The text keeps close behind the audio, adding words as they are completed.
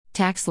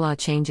Tax law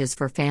changes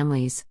for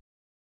families.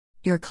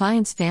 Your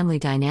client's family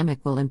dynamic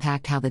will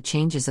impact how the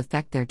changes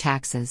affect their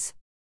taxes.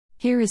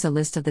 Here is a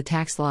list of the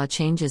tax law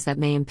changes that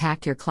may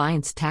impact your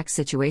client's tax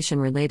situation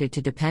related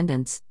to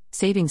dependents,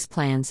 savings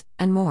plans,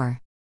 and more.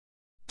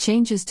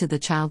 Changes to the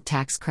child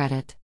tax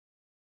credit.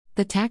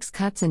 The Tax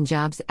Cuts and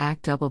Jobs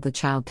Act doubled the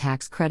child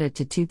tax credit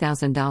to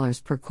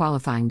 $2,000 per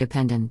qualifying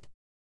dependent.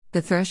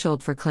 The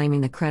threshold for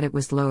claiming the credit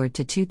was lowered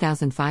to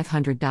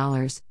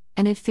 $2,500,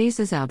 and it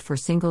phases out for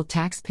single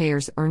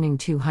taxpayers earning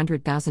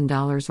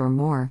 $200,000 or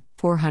more,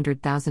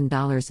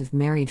 $400,000 if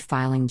married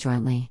filing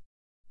jointly.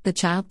 The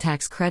child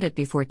tax credit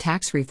before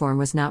tax reform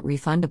was not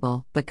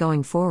refundable, but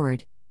going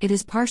forward, it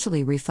is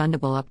partially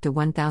refundable up to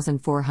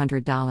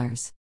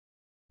 $1,400.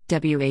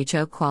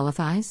 WHO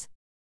qualifies?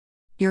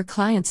 Your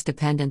client's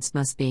dependents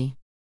must be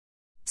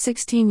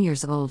 16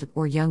 years old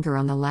or younger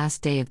on the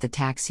last day of the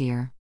tax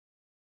year,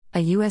 a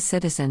U.S.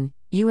 citizen,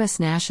 U.S.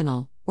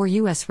 national, or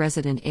U.S.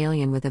 resident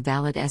alien with a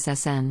valid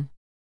SSN,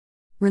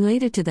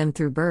 related to them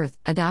through birth,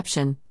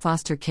 adoption,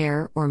 foster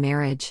care, or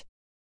marriage,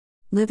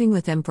 living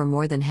with them for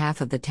more than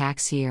half of the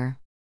tax year,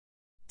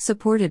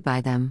 supported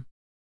by them.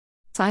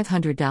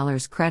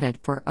 $500 credit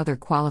for other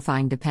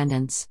qualifying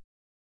dependents.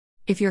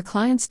 If your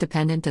client's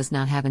dependent does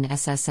not have an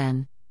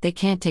SSN, they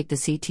can't take the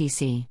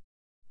CTC.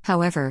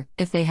 However,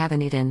 if they have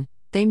an ITIN,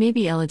 they may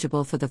be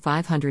eligible for the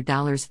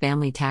 $500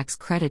 family tax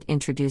credit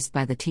introduced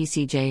by the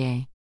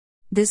TCJA.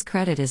 This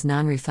credit is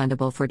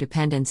non-refundable for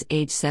dependents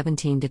age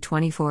 17 to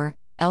 24,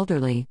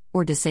 elderly,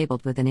 or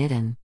disabled with an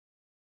ITIN.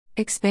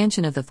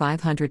 Expansion of the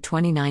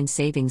 529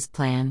 Savings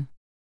Plan.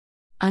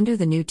 Under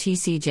the new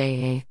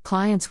TCJA,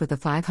 clients with a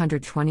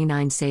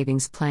 529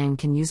 Savings Plan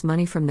can use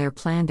money from their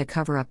plan to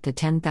cover up to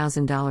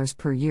 $10,000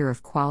 per year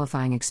of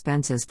qualifying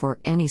expenses for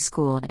any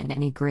school and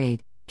any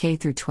grade, K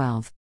through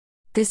 12.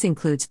 This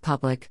includes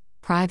public,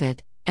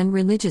 private, and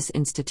religious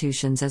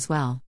institutions as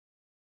well.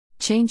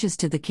 Changes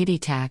to the kiddie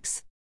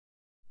tax.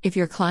 If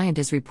your client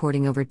is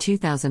reporting over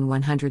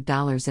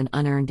 $2,100 in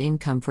unearned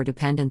income for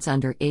dependents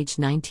under age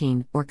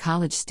 19 or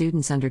college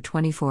students under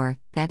 24,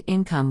 that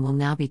income will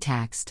now be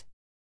taxed.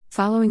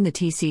 Following the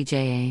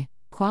TCJA,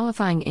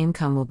 qualifying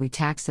income will be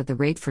taxed at the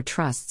rate for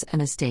trusts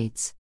and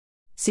estates.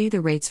 See the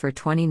rates for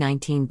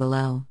 2019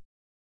 below.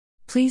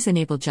 Please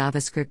enable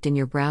JavaScript in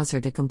your browser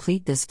to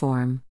complete this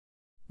form.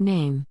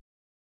 Name.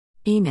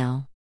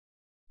 Email.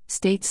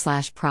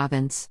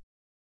 State/province.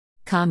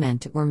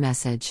 Comment or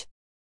message.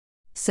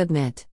 Submit.